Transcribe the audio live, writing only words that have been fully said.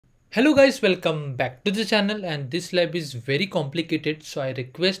Hello guys, welcome back to the channel, and this lab is very complicated, so I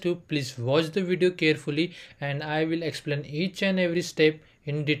request you please watch the video carefully and I will explain each and every step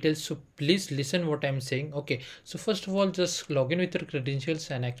in detail, so please listen what I'm saying. Okay, so first of all, just log in with your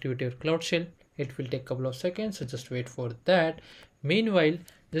credentials and activate your Cloud Shell. It will take a couple of seconds, so just wait for that. Meanwhile,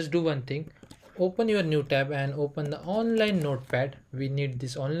 just do one thing. Open your new tab and open the online notepad. We need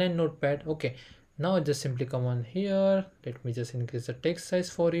this online notepad. Okay, now just simply come on here. Let me just increase the text size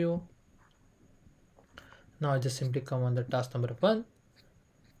for you. Now just simply come on the task number 1.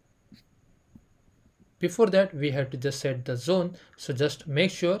 Before that, we have to just set the zone, so just make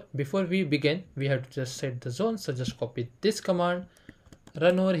sure before we begin we have to just set the zone. So just copy this command,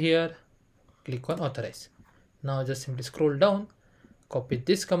 run over here, click on authorize. Now just simply scroll down, copy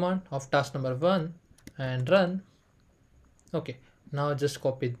this command of task number 1 and run. Okay, now just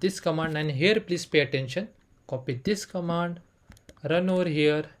copy this command, and here please pay attention. Copy this command, run over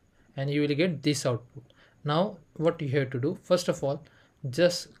here, and you will get this output. Now what you have to do, first of all,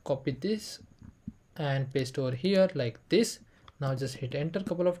 just copy this and paste over here like this. Now just hit enter a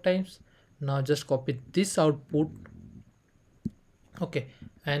couple of times. Now just copy this output, okay,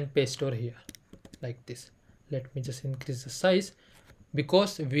 and paste over here like this. Let me just increase the size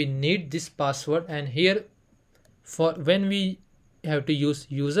because we need this password, and here for when we have to use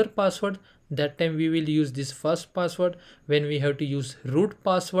user password, that time we will use this first password. When we have to use root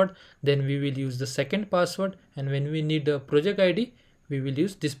password, then we will use the second password, and when we need a project id, we will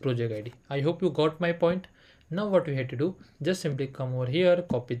use this project id. I hope you got my point. Now what we have to do, just simply come over here,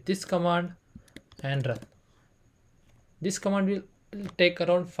 copy this command and run. This command will take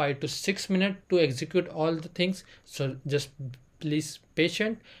around 5 to 6 minutes to execute all the things, so just please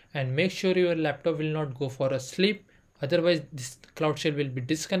patient and make sure your laptop will not go for a sleep, otherwise this cloud shell will be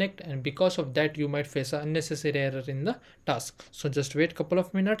disconnect, and because of that you might face an unnecessary error in the task. So just wait a couple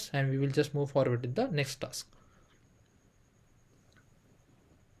of minutes and we will just move forward with the next task.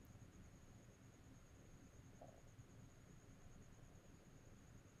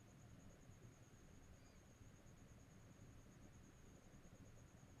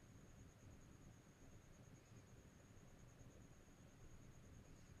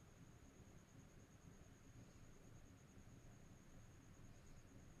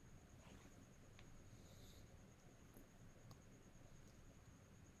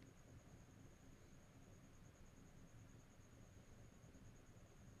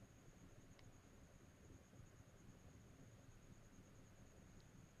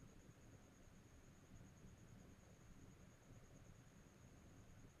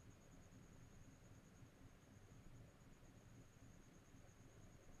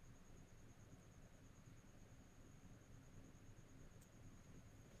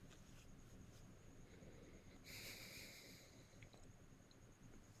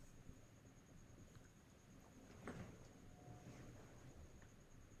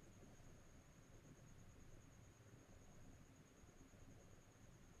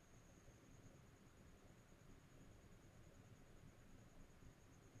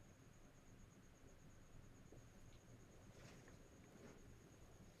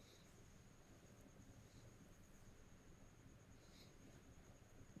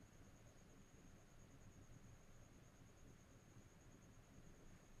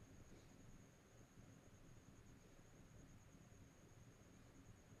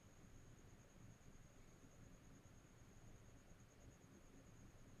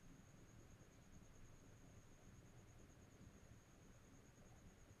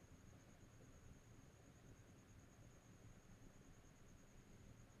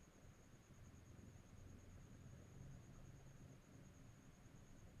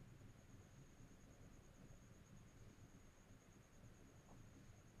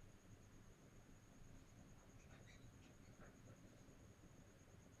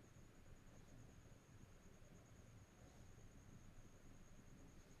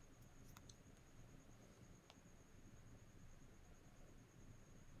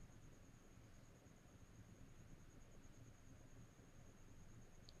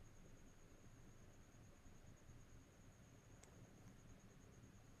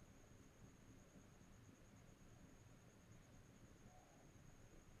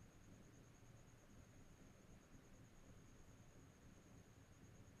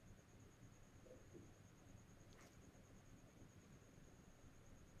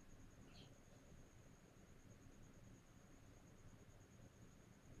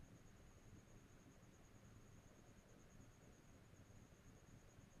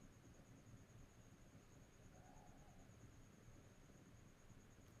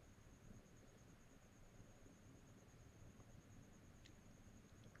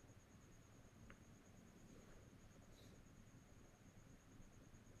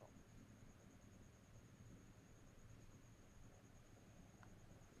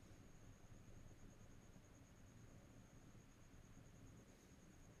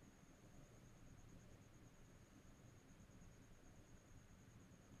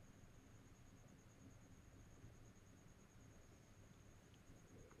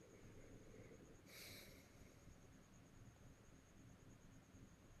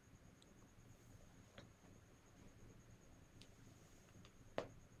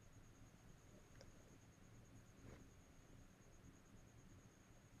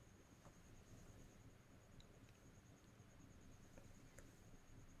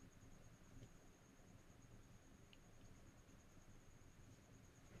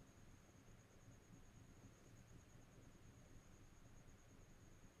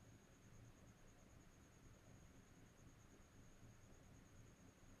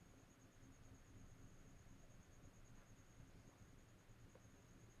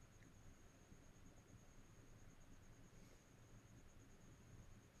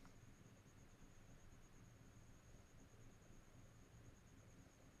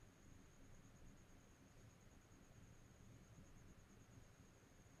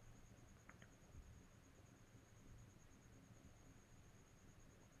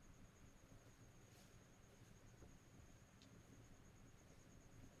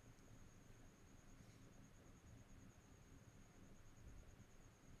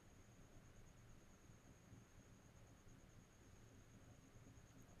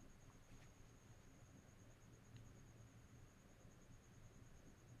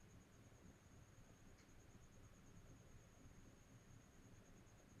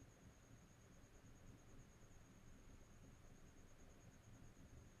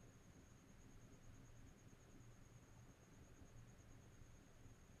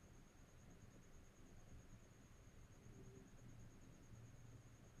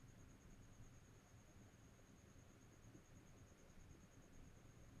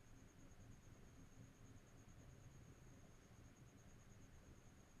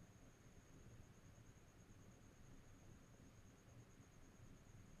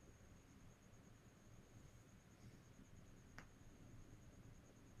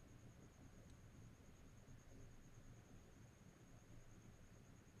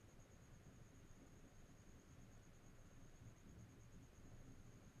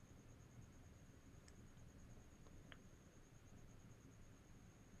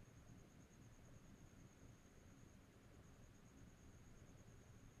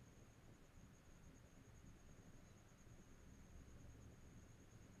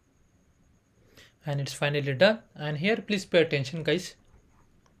 and it's finally done. And here please pay attention guys,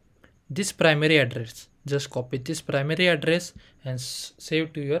 this primary address, just copy this primary address and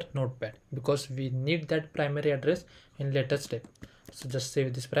save to your notepad, because we need that primary address in later step. So just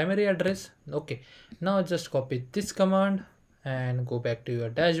save this primary address. Okay, now just copy this command and go back to your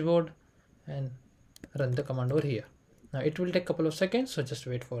dashboard and run the command over here. Now it will take a couple of seconds, so just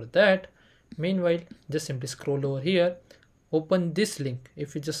wait for that. Meanwhile, just simply scroll over here, open this link.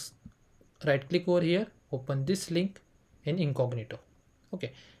 If you just right click over here, open this link in incognito.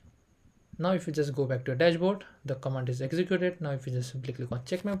 Okay, now if you just go back to your dashboard, the command is executed. Now if you just simply click on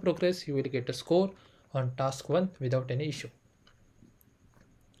check my progress, you will get a score on task 1 without any issue.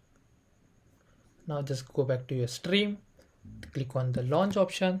 Now just go back to your Striim, click on the launch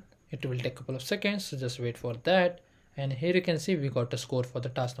option. It will take a couple of seconds, so just wait for that. And here you can see we got a score for the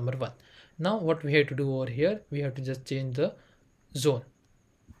task number 1. Now what we have to do over here, we have to just change the zone.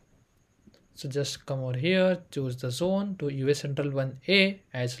 So just come over here, choose the zone to US Central 1A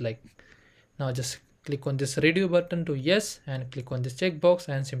as like. Now just click on this radio button to yes, and click on this checkbox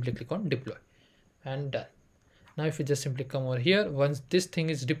and simply click on deploy, and done. Now if you just simply come over here, once this thing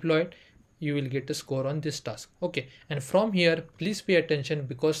is deployed, you will get a score on this task. Okay, and from here please pay attention,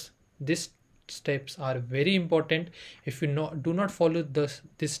 because these steps are very important. If you do not follow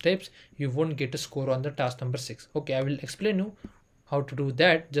these steps, you won't get a score on the task number 6. Okay, I will explain you how to do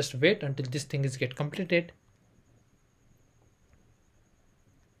that. Just wait until this thing is get completed.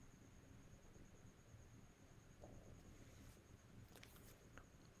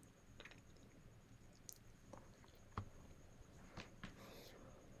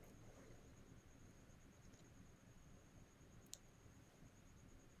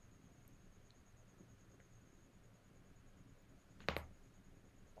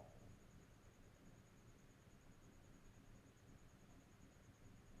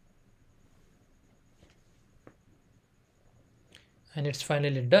 And it's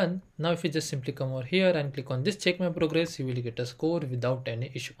finally done. Now if you just simply come over here and click on this check my progress, you will get a score without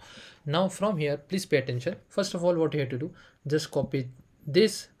any issue. Now from here please pay attention. First of all, what you have to do, just copy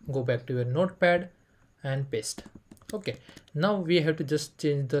this, go back to your notepad and paste. Okay, now we have to just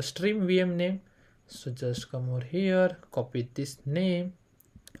change the Striim VM name. So just come over here, copy this name.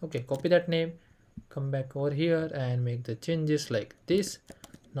 Okay, copy that name, come back over here and make the changes like this.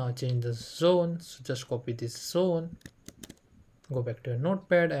 Now change the zone, so just copy this zone, go back to your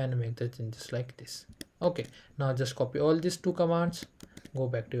notepad and make the changes like this. Okay, now just copy all these 2 commands, go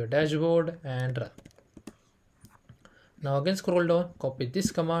back to your dashboard and run. Now again scroll down, copy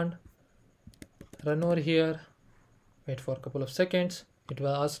this command, run over here, wait for a couple of seconds. It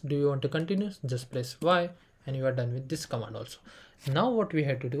will ask, do you want to continue? Just press Y and you are done with this command also. Now what we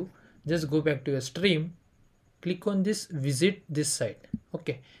have to do, just go back to your Striim, click on this visit this site.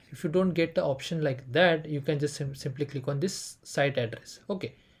 Okay, if you don't get the option like that, you can just simply click on this site address.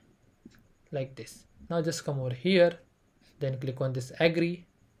 Okay, like this. Now just come over here, then click on this agree,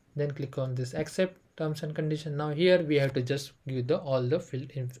 then click on this accept terms and condition. Now here we have to just give all the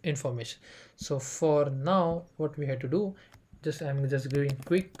field information. So for now what we have to do, I'm just giving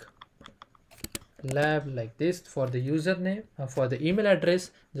Qwiklabs like this for the username. For the email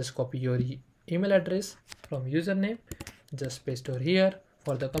address, just copy your email address from username, just paste over here.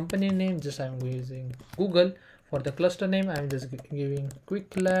 For the company name, just I'm using Google. For the cluster name, I'm just giving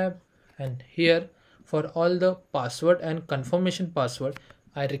Qwiklabs. And here for all the password and confirmation password,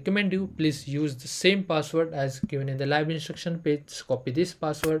 I recommend you please use the same password as given in the lab instruction page. Just copy this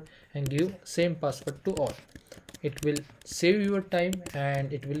password and give same password to all. It will save your time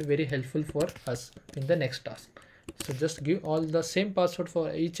and it will be very helpful for us in the next task. So just give all the same password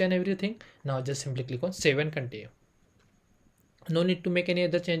for each and everything. Now just simply click on save and continue. No need to make any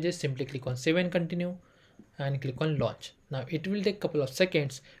other changes, simply click on save and continue and click on launch. Now it will take a couple of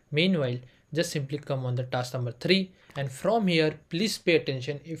seconds. Meanwhile, just simply come on the task number 3, and from here please pay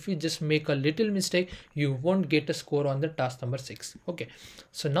attention. If you just make a little mistake, you won't get a score on the task number 6. Okay,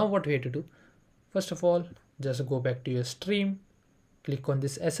 so now what we have to do, first of all, just go back to your Striim, click on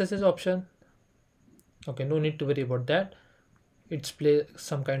this SSH option. Okay, no need to worry about that, it's play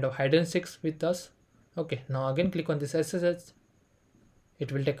some kind of hide and seeks with us. Okay, now again click on this SSH.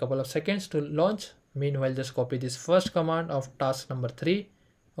 It will take a couple of seconds to launch. Meanwhile, just copy this first command of task number 3.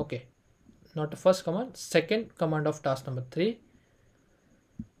 Okay, not the first command, second command of task number 3.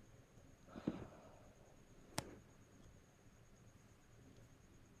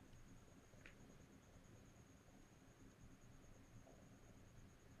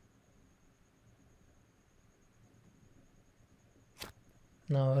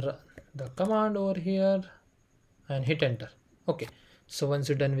 Now run the command over here and hit enter. Okay, so once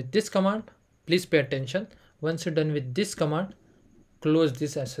you're done with this command, please pay attention. Once you're done with this command, close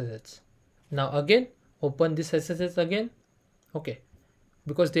this SSH. Now again open this SSH again. Okay,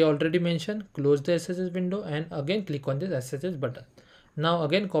 because they already mentioned close the SSH window and again click on this SSH button. Now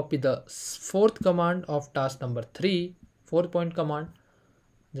again copy the fourth command of task number 3, 4-point command.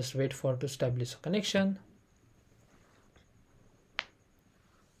 Just wait for to establish a connection.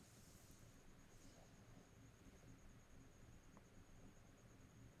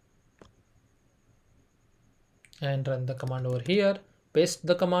 And run the command over here, paste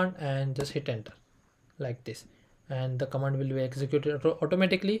the command and just hit enter like this, and the command will be executed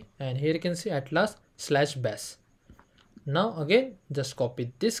automatically. And here you can see at last /bash. Now again just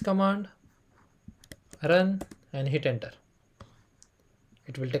copy this command, run and hit enter.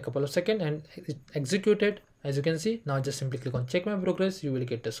 It will take a couple of seconds and it executed. As you can see, now just simply click on check my progress. You will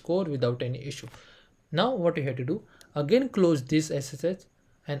get the score without any issue. Now what you have to do, again close this SSH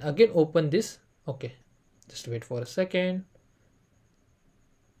and again open this. Okay, just wait for a second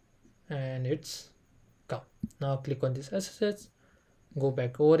and it's come. Now click on this SSH, go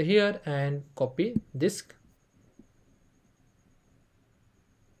back over here and copy this.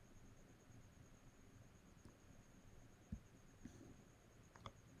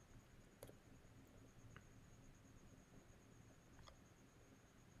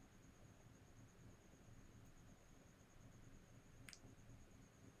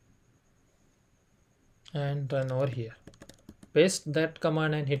 And run over here, paste that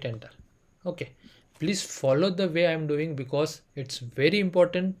command and hit enter. Okay, please follow the way I'm doing because it's very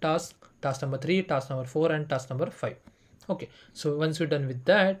important task number 3, task number 4 and task number 5. Okay, so once you're done with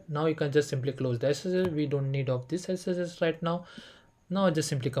that, now you can just simply close the SSH. We don't need of this SSH right now. Now just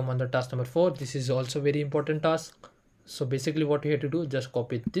simply come on the task number 4. This is also very important task. So basically what you have to do, just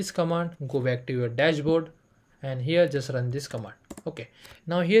copy this command, go back to your dashboard and here just run this command. Okay,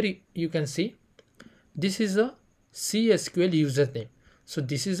 now here you can see this is a CSQL username. So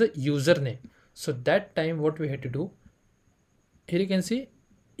this is a username. So that time what we had to do, here you can see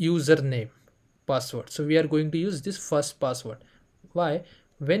username password. So we are going to use this first password. Why?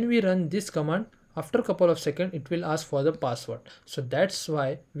 When we run this command, after a couple of seconds it will ask for the password. So that's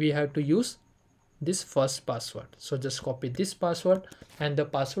why we have to use this first password. So just copy this password and the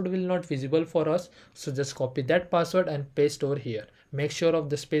password will not visible for us. So just copy that password and paste over here. Make sure of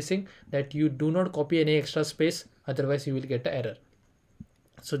the spacing that you do not copy any extra space, otherwise you will get an error.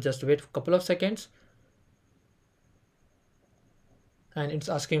 So just wait for a couple of seconds and it's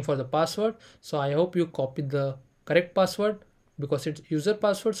asking for the password. So I hope you copy the correct password because it's user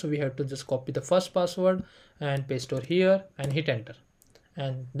password. So we have to just copy the first password and paste over here and hit enter.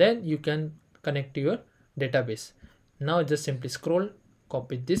 And then you can connect to your database. Now just simply scroll,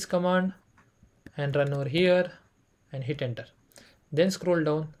 copy this command and run over here and hit enter. Then scroll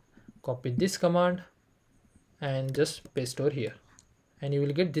down, copy this command and just paste over here and you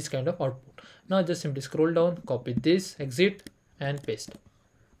will get this kind of output. Now just simply scroll down, copy this, exit and paste.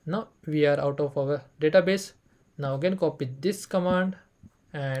 Now we are out of our database. Now again copy this command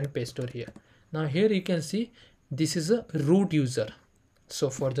and paste over here. Now here you can see this is a root user. So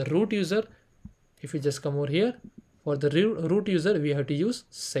for the root user, if you just come over here, for the root user we have to use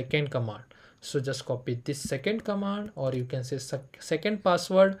second command. So just copy this second command, or you can say second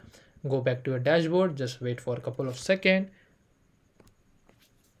password, go back to your dashboard, just wait for a couple of seconds.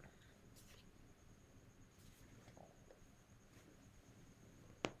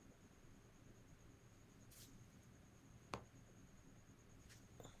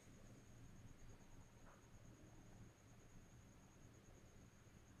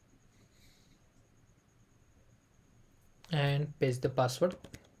 And paste the password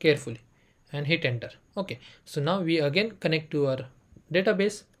carefully and hit enter. Okay, so now we again connect to our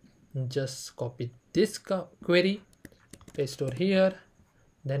database. Just copy this query, paste over here,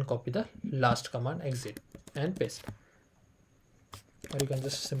 then copy the last command, exit and paste, or you can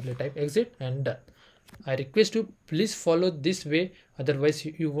just simply type exit and done. I request you please follow this way, otherwise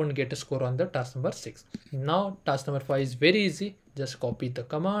you won't get a score on the task number 6. Now task number 5 is very easy. Just copy the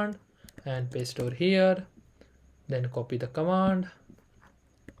command and paste over here, then copy the command,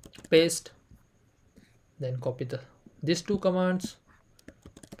 paste, then copy these two commands,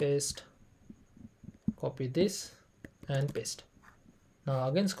 paste, copy this and paste. Now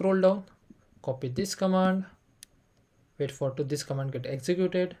again scroll down, copy this command, wait for this command get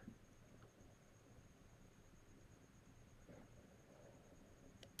executed,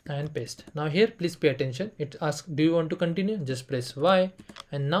 and paste. Now here please pay attention, it asks do you want to continue, just press Y,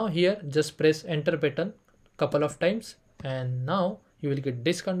 and now here just press enter button couple of times and now you will get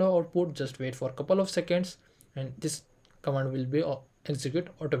this kind of output. Just wait for a couple of seconds and this command will be execute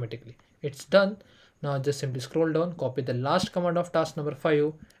automatically. it's done. Now just simply scroll down, copy the last command of task number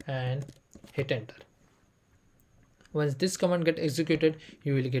 5 and hit enter. Once this command get executed,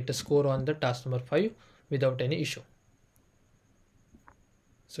 you will get a score on the task number 5 without any issue.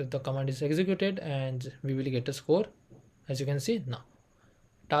 So the command is executed and we will get a score, as you can see now.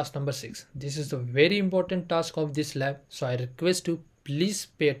 Task number 6. This is the very important task of this lab. So I request you please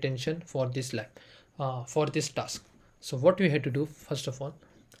pay attention for this lab, for this task. So what we have to do, first of all,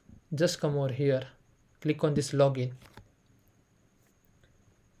 just come over here, click on this login.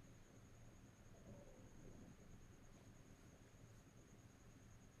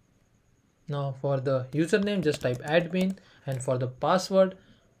 Now for the username, just type admin, and for the password,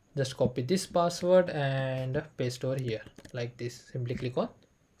 just copy this password and paste over here like this. Simply click on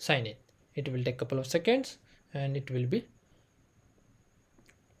sign in. It will take a couple of seconds and it will be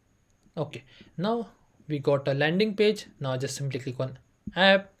okay. Now we got a landing page. Now just simply click on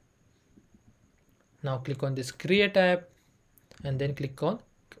app. Now click on this create app and then click on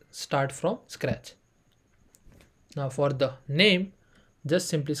start from scratch. Now for the name, just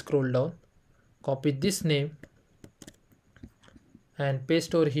simply scroll down, copy this name and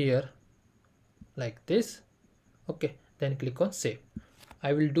paste over here like this. Okay, then click on save.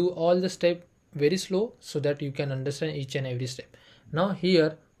 I will do all the step very slow so that you can understand each and every step. Now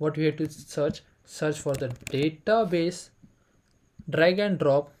here what we have to search for the database, drag and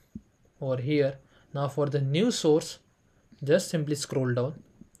drop over here. Now for the new source, just simply scroll down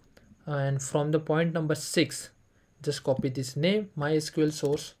and from the point number 6, just copy this name, MySQL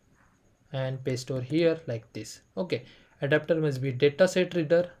source, and paste over here like this. Okay, adapter must be database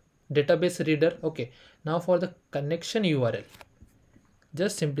reader. Okay, now for the connection URL,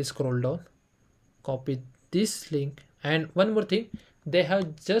 just simply scroll down, copy this link, and one more thing, they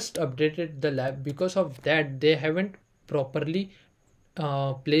have just updated the lab. Because of that, they haven't properly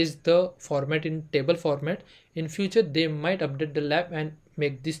placed the format in table format. In future they might update the lab and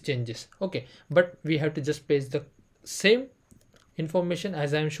make these changes. Okay, but we have to just paste the same information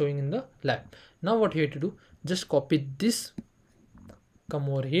as I am showing in the lab. Now what you have to do, just copy this, come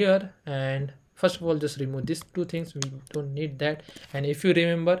over here, and first of all just remove these two things, we don't need that. And if you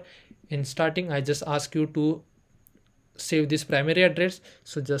remember in starting, I just asked you to save this primary address,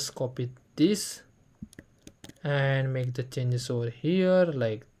 so just copy this and make the changes over here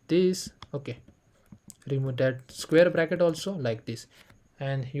like this. Okay, remove that square bracket also like this,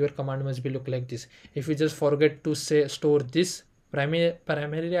 and your command must be look like this. If you just forget to say store this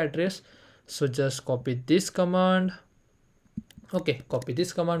primary address, so just copy this command. Okay, copy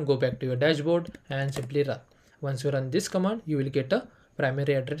this command, go back to your dashboard and simply run. Once you run this command, you will get a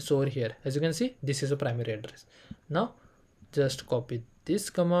primary address over here. As you can see, this is a primary address. Now just copy this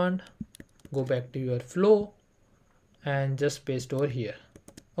command, go back to your flow and just paste over here.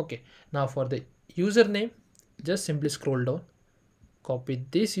 Okay, now for the username, just simply scroll down, copy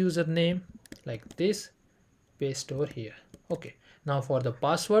this username like this, paste over here. Okay, now for the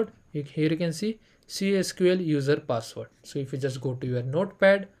password, here you can see CSQL user password. So if you just go to your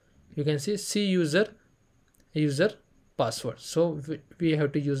notepad, you can see C user password. So we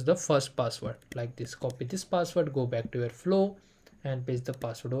have to use the first password like this. Copy this password, go back to your flow and paste the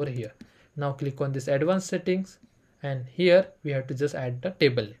password over here. Now click on this advanced settings, and here we have to just add the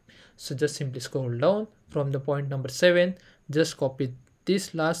table name. So just simply scroll down from the point number 7, just copy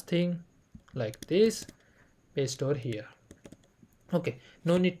this last thing like this, paste over here. Okay,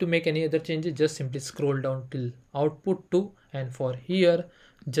 no need to make any other changes, just simply scroll down till output 2, and for here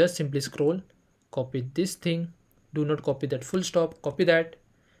just simply scroll, copy this thing, do not copy that full stop, copy that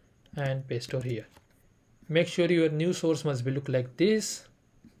and paste over here. Make sure your new source must be look like this.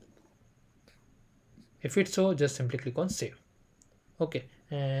 If it's so, just simply click on save. Okay,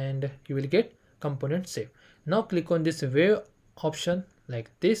 and you will get component save. Now click on this wave option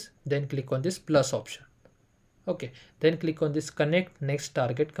like this, then click on this plus option. Okay, then click on this connect next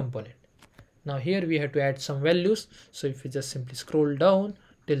target component. Now here we have to add some values. So if you just simply scroll down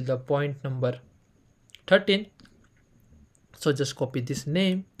till the point number 13, so just copy this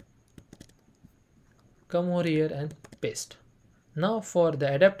name, come over here and paste. Now for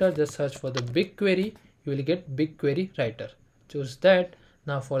the adapter, just search for the BigQuery, you will get BigQuery writer, choose that.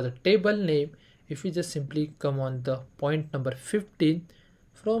 Now for the table name, if you just simply come on the point number 15,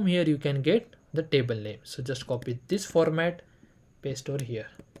 from here you can get the table name. So just copy this format, paste over here.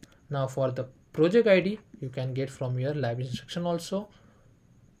 Now for the project ID, you can get from your lab instruction also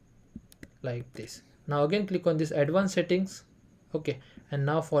like this. Now again click on this advanced settings. Okay, and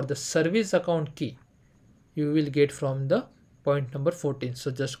now for the service account key, you will get from the point number 14. So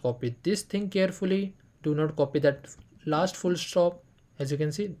just copy this thing carefully, do not copy that last full stop, As you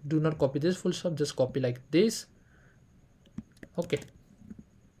can see, do not copy this full stop, just copy like this. Okay,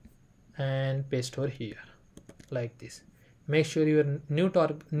 and paste over here like this. Make sure your new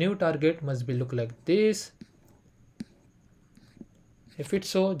target must be look like this. If it's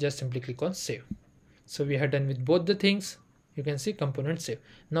so, just simply click on save. So we are done with both the things. You can see component save.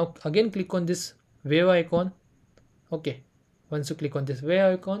 Now again click on this wave icon. Okay, once you click on this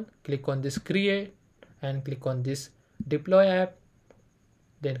wave icon, click on this create and click on this deploy app.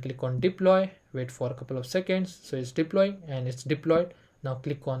 Then click on deploy, wait for a couple of seconds. So it's deploying and it's deployed. Now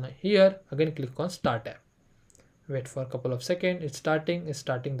click on here, again click on start app. Wait for a couple of seconds, it's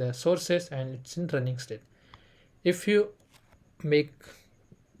starting the sources and it's in running state. If you make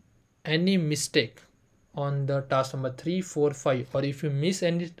any mistake on the task number 3, 4, 5, or if you miss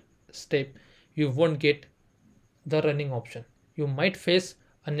any step, you won't get the running option. You might face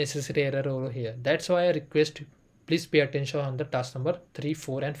unnecessary error over here. That's why I request you, please pay attention on the task number 3,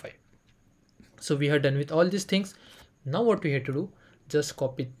 4 and 5. So we are done with all these things. Now what we have to do, just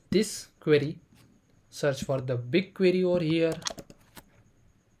copy this query, search for the BigQuery over here,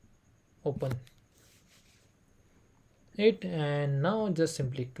 open it, and now just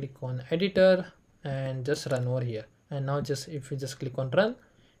simply click on editor and just run over here. And now just if you just click on run,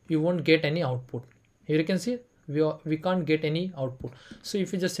 you won't get any output. Here you can see we can't get any output. So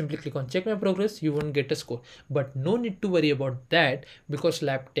if you just simply click on check my progress, you won't get a score. But no need to worry about that, because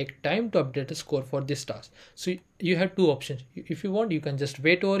lab take time to update a score for this task. So you have two options. If you want, you can just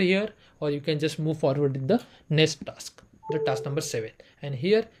wait over here, or you can just move forward in the next task, the task number 7. And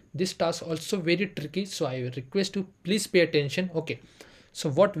here this task also very tricky, so I will request you please pay attention. Okay, so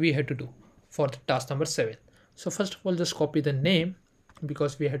what we have to do for the task number 7. So first of all, just copy the name,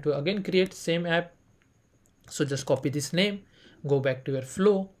 because we have to again create same app. So just copy this name, go back to your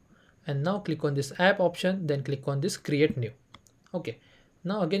flow, and now click on this app option, then click on this create new. Okay,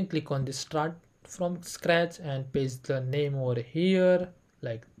 now again click on this start from scratch and paste the name over here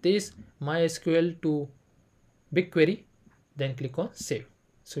like this, MySQL to BigQuery, then click on save.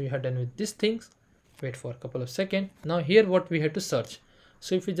 So you have done with these things. Wait for a couple of seconds. Now here what we have to search.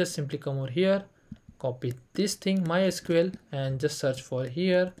 So if you just simply come over here, copy this thing MySQL and just search for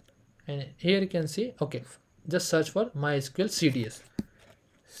here, and here you can see, okay, just search for MySQL CDS.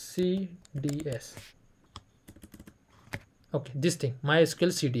 Okay, this thing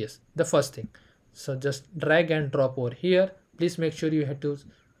MySQL CDS, the first thing. So just drag and drop over here. Please make sure you have to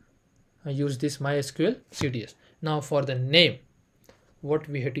use this MySQL CDS. Now for the name, what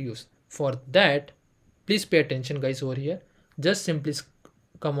we have to use for that, please pay attention guys over here. Just simply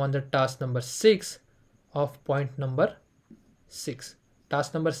come on the task number 6 of point number 6.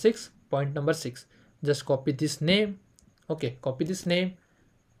 Task number 6, point number 6. Just copy this name. Okay, copy this name,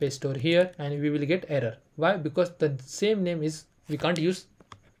 paste over here, and we will get error. Why? Because the same name is, we can't use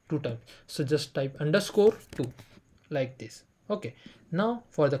 2 times. So just type _2 like this. Okay, now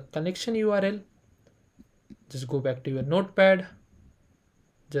for the connection URL, just go back to your notepad,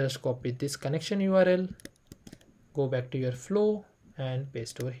 just copy this connection URL, go back to your flow and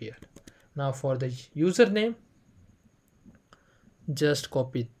paste over here. Now for the username, just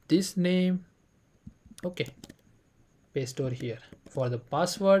copy this name. Okay, paste over here. For the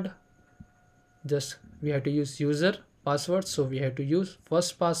password, just we have to use user password, so we have to use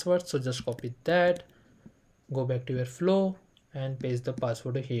first password. So just copy that, go back to your flow and paste the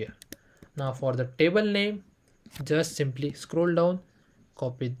password here. Now for the table name, just simply scroll down,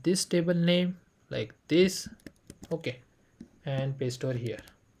 copy this table name like this. Okay, and paste over here.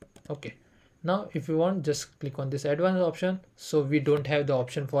 Okay, now if you want, just click on this advanced option. So we don't have the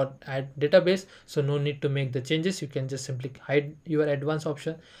option for add database, so no need to make the changes. You can just simply hide your advanced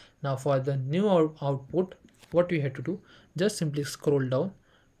option. Now for the new output, what we have to do, just simply scroll down,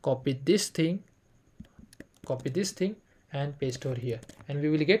 copy this thing and paste over here, and we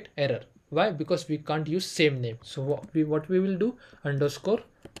will get error. Why? Because we can't use same name. So what we will do,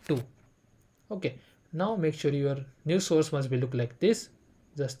 _2. Okay, now make sure your new source must be look like this.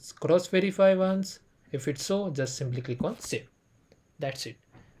 Just cross verify once. If it's so, just simply click on save. That's it.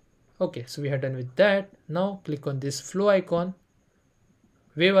 Okay, so we are done with that. Now click on this flow icon,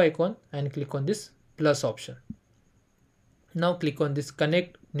 wave icon, and click on this plus option. Now click on this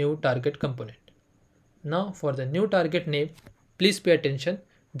connect new target component. Now for the new target name, please pay attention.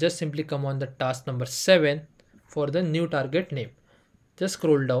 Just simply come on the task number 7 for the new target name. Just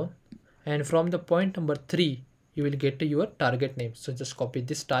scroll down, and from the point number 3, you will get to your target name. So just copy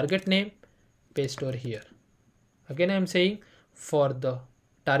this target name, paste over here. Again I am saying, for the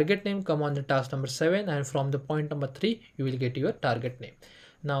target name, come on the task number 7, and from the point number 3, you will get your target name.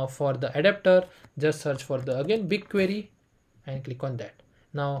 Now for the adapter, just search for the again BigQuery, and click on that.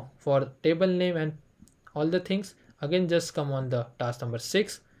 Now for table name and all the things, again just come on the task number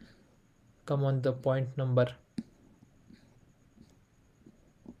 6, come on the point number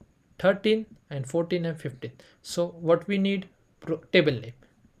 13 and 14 and 15. So what we need, table name,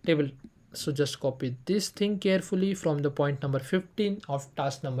 table. So just copy this thing carefully from the point number 15 of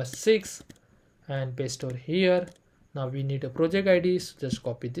task number 6 and paste over here. Now we need a project ID, so just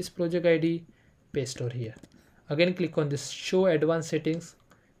copy this project ID, paste over here. Again click on this show advanced settings,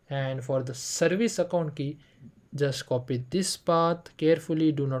 and for the service account key, just copy this path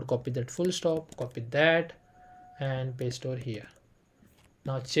carefully, do not copy that full stop, copy that and paste over here.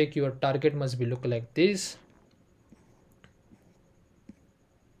 Now check, your target must be look like this.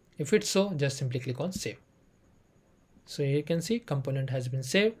 If it's so, just simply click on save. So here you can see component has been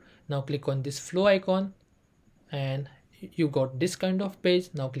saved. Now click on this flow icon and you got this kind of page.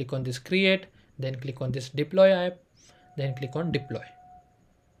 Now click on this create, then click on this deploy app, then click on deploy.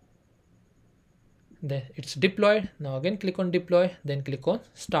 Then it's deployed. Now again click on deploy, then click on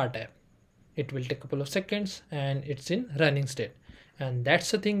start app. It will take a couple of seconds and it's in running state. And that's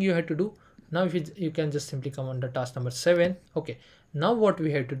the thing you have to do. Now if you can just simply come under task number 7. Okay, now what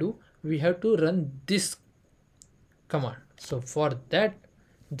we have to do, we have to run this command. So for that,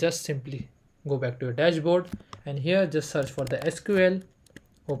 just simply go back to your dashboard and here just search for the SQL,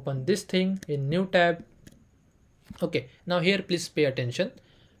 open this thing in new tab. Okay, now here please pay attention,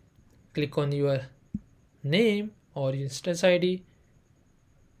 click on your name or instance ID,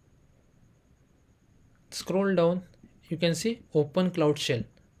 scroll down, you can see open cloud shell,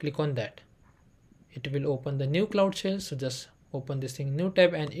 click on that. It will open the new cloud shell. So just open this thing, new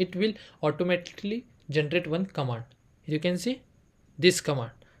tab, and it will automatically generate one command. You can see this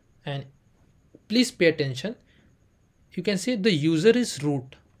command, and please pay attention. You can see the user is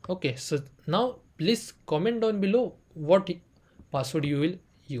root. Okay, so now please comment down below what password you will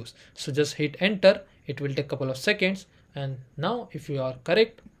use. So just hit enter. It will take a couple of seconds, and now if you are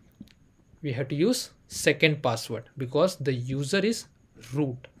correct, we have to use second password because the user is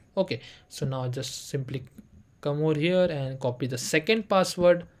root. Okay, so now just simply come over here and copy the second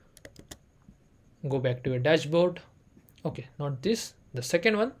password, go back to your dashboard. Okay, not this, the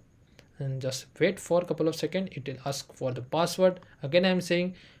second one, and just wait for a couple of seconds. It will ask for the password. Again I'm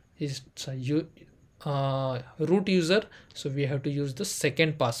saying is root user, so we have to use the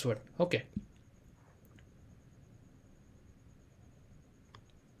second password. Okay,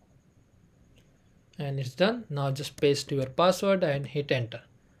 and it's done. Now just paste your password and hit enter,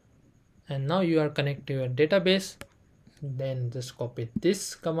 and now you are connected to your database. Then just copy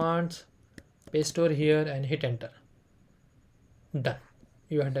this commands, paste over here and hit enter. Done.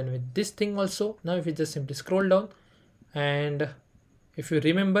 You are done with this thing also. Now if you just simply scroll down, and if you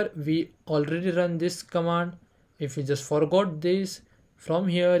remember, we already run this command. If you just forgot this, from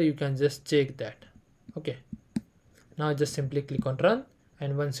here you can just check that. Okay, now just simply click on run,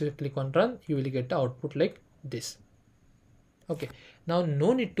 and once you click on run, you will get the output like this. Okay, now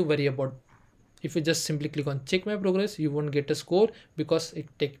no need to worry about, if you just simply click on check my progress, you won't get a score because it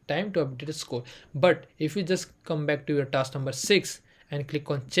takes time to update a score. But if you just come back to your task number 6 and click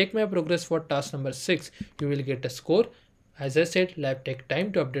on check my progress for task number 6, you will get a score. As I said, lab take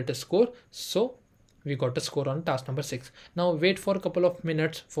time to update a score, so we got a score on task number 6. Now wait for a couple of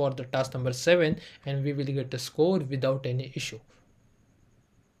minutes for the task number 7 and we will get a score without any issue.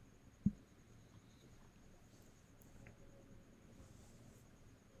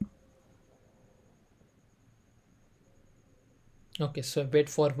 Okay, so wait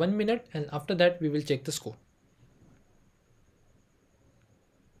for 1 minute and after that we will check the score.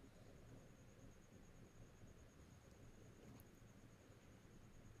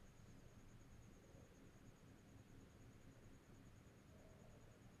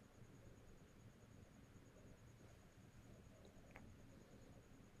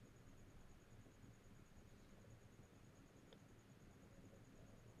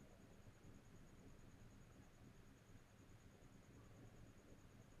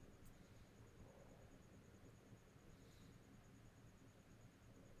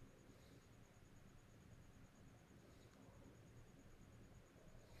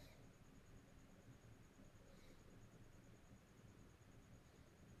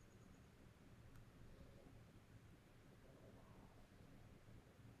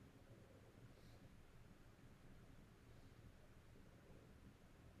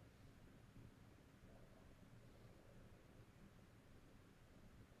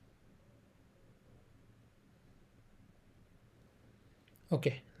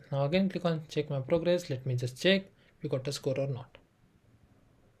 Okay, now again click on check my progress. Let me just check we got a score or not.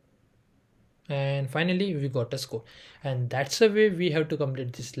 And finally we got a score. And that's the way we have to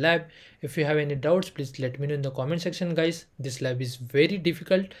complete this lab. If you have any doubts, please let me know in the comment section, guys. This lab is very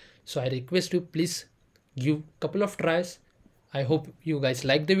difficult, so I request you, please give a couple of tries. I hope you guys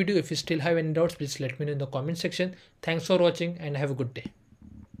like the video. If you still have any doubts, please let me know in the comment section. Thanks for watching and have a good day.